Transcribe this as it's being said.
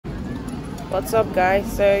What's up,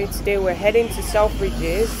 guys? So today we're heading to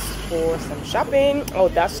Selfridges for some shopping. Oh,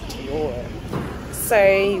 that's Dior.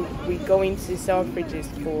 So we're going to Selfridges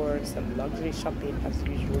for some luxury shopping as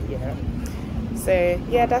usual. Yeah. So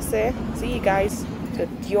yeah, that's it. See you guys. The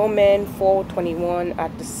Dior Men 421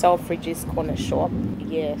 at the Selfridges corner shop.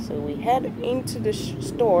 Yeah. So we head into the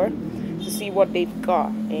store to see what they've got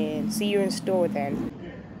and see you in store then.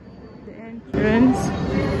 The entrance.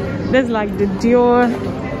 There's like the Dior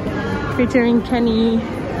featuring Kenny. You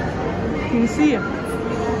can see it.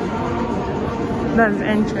 That's the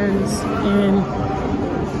entrance. And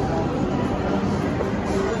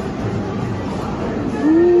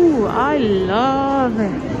ooh, I love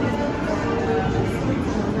it.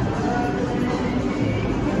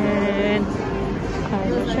 And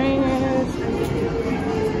the trainers.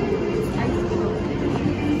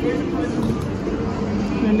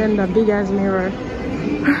 And then the big ass mirror.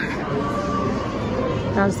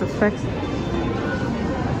 That's the fact.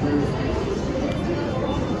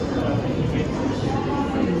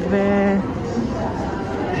 There.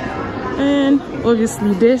 And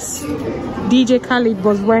obviously this DJ Khaled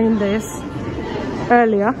was wearing this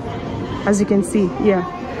earlier, as you can see. Yeah.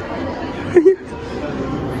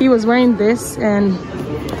 He was wearing this, and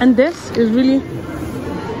this is really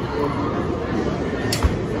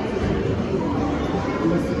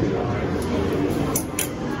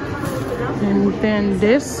and then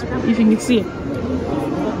this, if you can see it.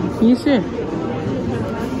 Can you see it?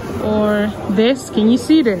 Or this, can you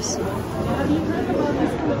see this?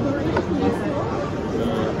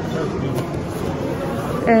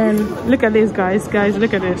 And look at this, guys,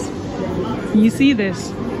 look at this. Can you see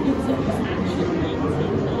this?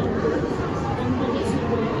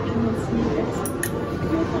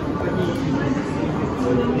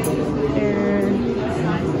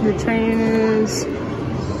 And the trainers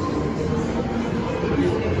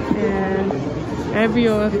and every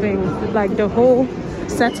other thing, like the whole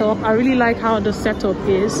setup. I really like how the setup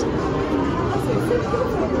is,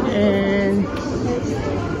 and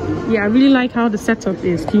yeah, I really like how the setup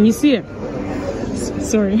is. Can you see it?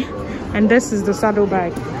 Sorry. And this is the saddle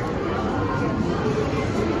bag.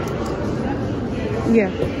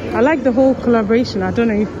 Yeah, I like the whole collaboration. I don't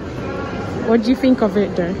know what do you think of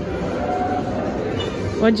it though?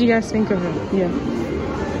 What do you guys think of it? Yeah.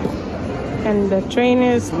 And the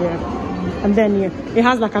trainers, yeah. And then yeah, it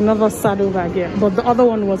has like another saddle bag, yeah, but the other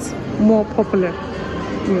one was more popular.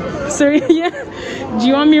 Yeah. So yeah, do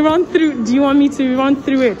you want me to run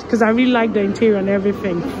through it? Because I really like the interior and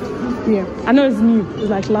everything. Yeah, I know it's new. It's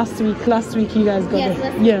like last week you guys got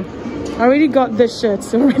it. Yeah, I already got the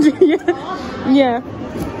shirts already. Yeah,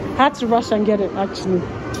 had to rush and get it actually.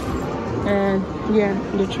 And yeah,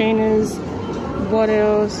 the trainers, what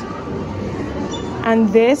else?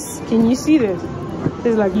 And this, can you see this?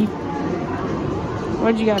 This is like,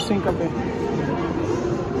 what do you guys think of it?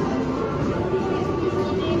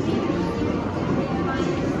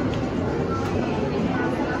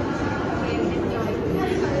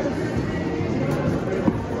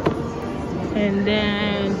 And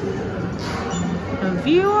then a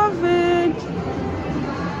view of it,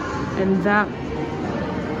 and that,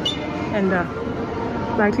 and that.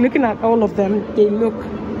 Like looking at all of them, they look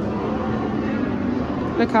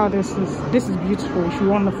how this is beautiful. If you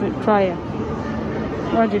want to try it.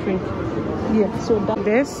 What do you think? Yeah, so that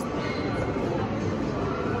this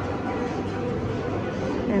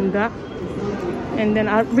and that, and then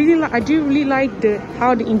I do really like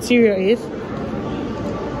how the interior is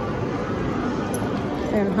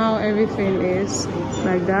and how everything is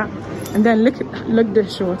like that. And then look the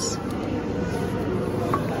shorts.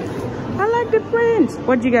 I like the print.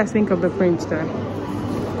 What do you guys think of the print there?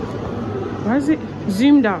 Why is it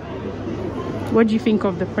zoomed out? What do you think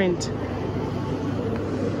of the print?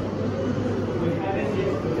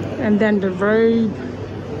 And then the robe,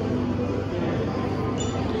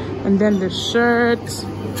 and then the shirt,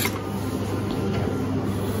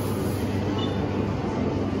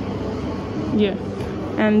 yeah,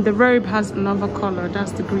 and the robe has another color,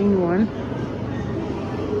 that's the green one.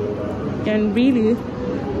 And really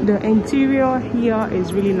the interior here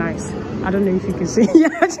is really nice. I don't know if you can see. Yeah,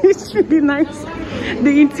 it's really nice.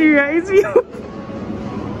 The interior is beautiful.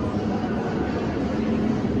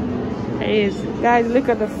 Is guys, look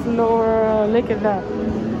at the floor, look at that.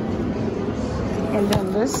 And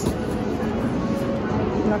then this,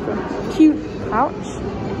 like a cute pouch.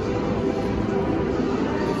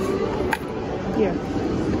 Yeah,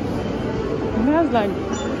 and that's like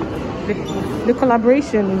the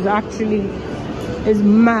collaboration is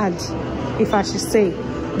mad, if I should say.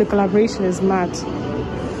 The collaboration is mad.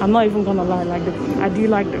 I'm not even gonna lie, like I do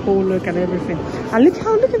like the whole look and everything. And look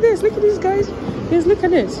at this, look at these guys. Guys, look at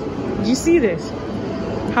this. Do you see this?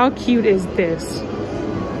 How cute is this?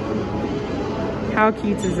 How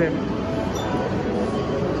cute is it?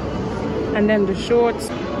 And then the shorts.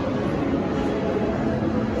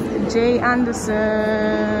 J. Anderson.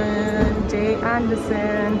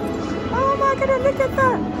 Oh my god, look at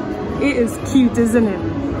that. It is cute, isn't it?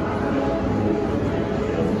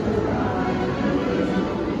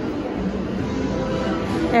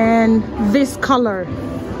 And this color.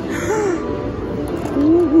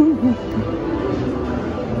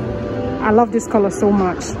 I love this color so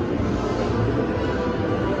much.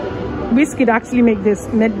 Wizkid actually made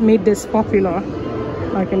this popular,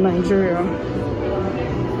 like in Nigeria.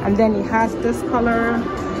 And then it has this color,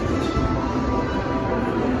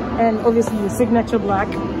 and obviously the signature black.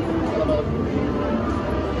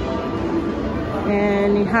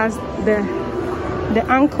 And it has the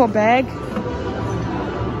anchor bag.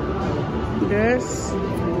 This.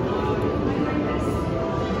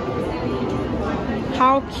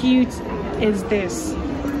 How cute is this?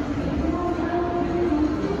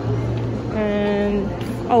 And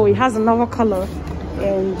oh, it has another color,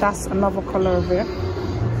 and that's another color of it.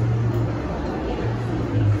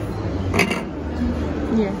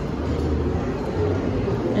 Yeah.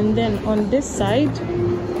 And then on this side,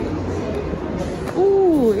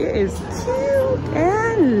 ooh, it is cute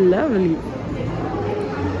and lovely.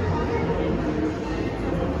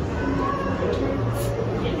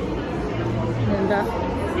 And that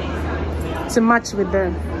to match with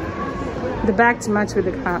the bag, to match with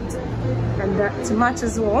the hat, and that to match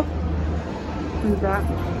as well. And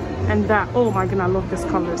that. Oh my god, I love this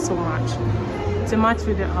color so much. To match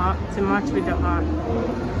with the art,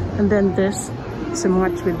 and then this to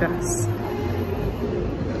match with this,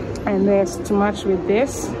 and this to match with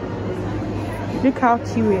this. Look how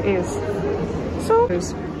cute it is. So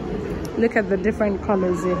look at the different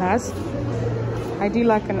colors it has. I do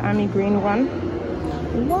like an army green one.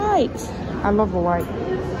 White, I love a white,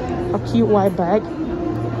 a cute white bag.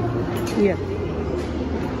 Yeah,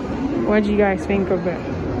 what do you guys think of it?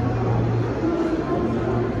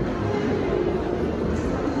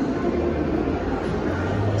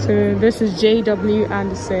 So this is J.W.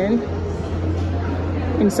 Anderson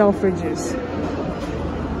in Selfridges.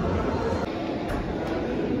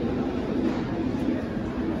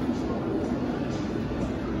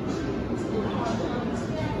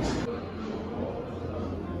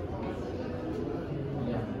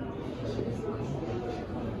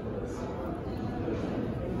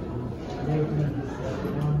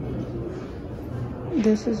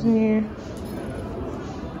 This is new,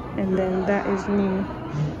 and then that is new.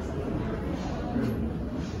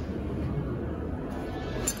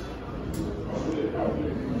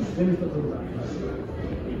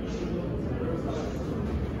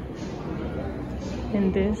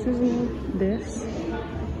 And this is new. This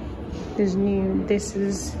is new. This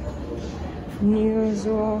is new as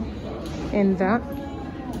well. And that.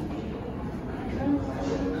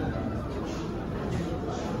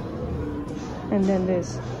 And then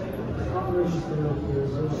this. I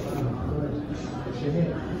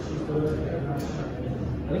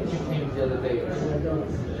think you came the other day.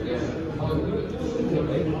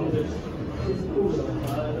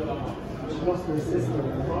 What's the system?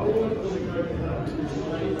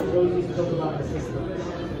 Rose used to talk about the system.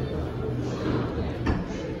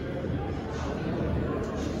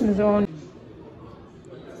 It's on.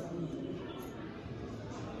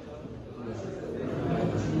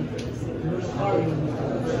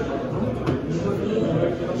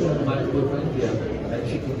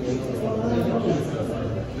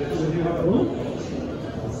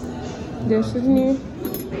 This is new,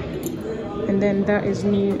 and then that is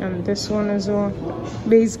new, and this one as well.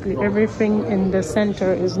 Basically everything in the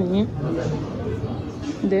center is new.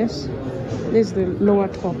 This is the lower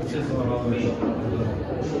top.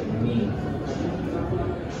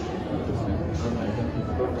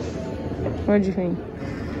 What do you think?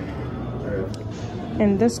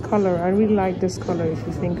 And this color, I really like this color if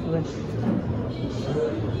you think of it.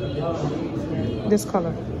 This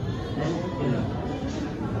color.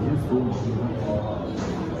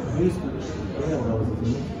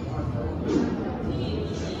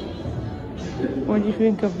 What do you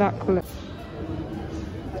think of that color?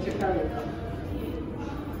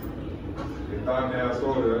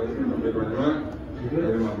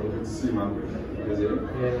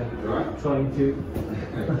 Yeah, trying to.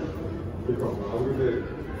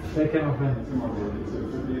 Take care, my friend.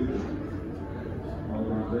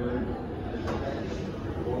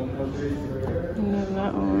 And then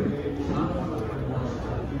that one.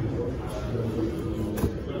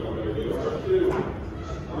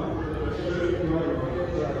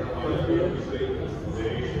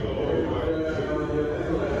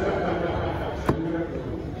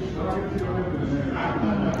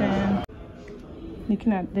 And then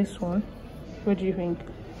looking at this one, what do you think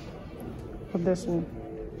of this one?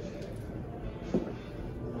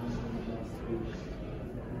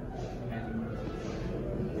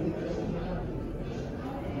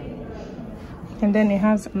 And then it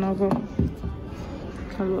has another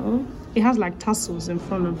color. It has like tassels in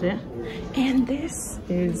front of it. And this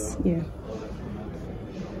is, yeah.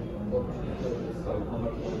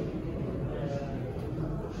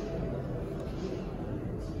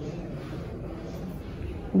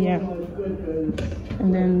 Yeah.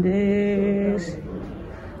 And then this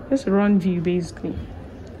run view basically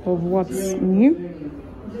of what's new.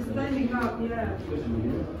 Just standing up, yeah.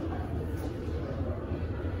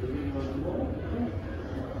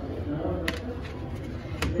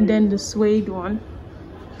 And then the suede one.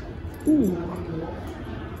 Ooh.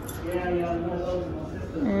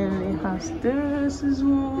 And it has this as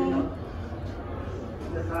well.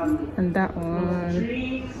 And that one.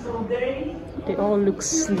 They all look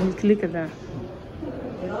sleek. Look at that.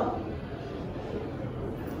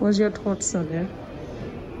 What's your thoughts on it?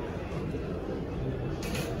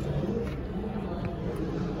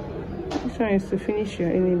 This one is to finish your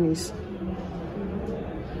enemies.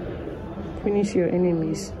 Finish your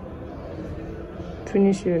enemies.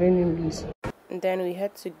 Finish your enemies. And then we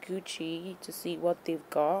head to Gucci to see what they've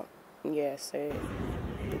got. Yeah, so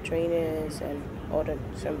the trainers and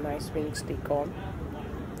some nice things they got.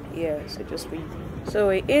 Yeah, so just read. So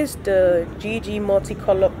it is the GG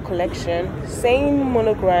multicolor collection, same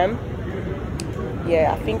monogram.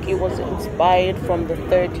 Yeah, I think it was inspired from the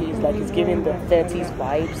 30s, like it's giving the 30s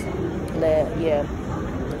vibes. Yeah,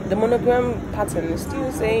 the monogram pattern is still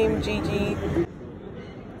the same, GG.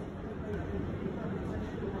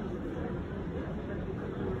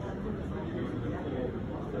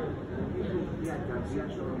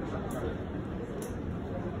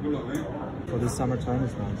 For this summertime,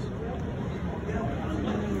 it's nice.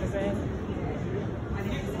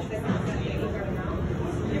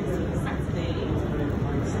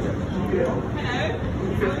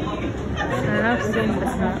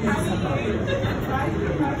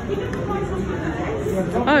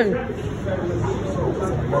 Oh,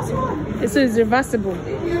 this is reversible.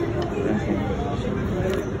 Okay.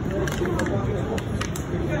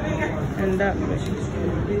 And that.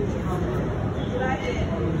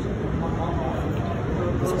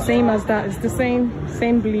 Same as that. It's the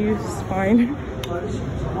same blue. It's fine.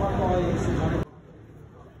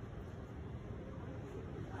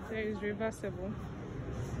 So it's reversible.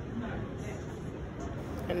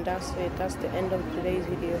 And that's it. That's the end of today's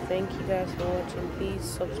video. Thank you guys for watching. Please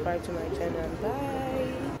subscribe to my channel and bye.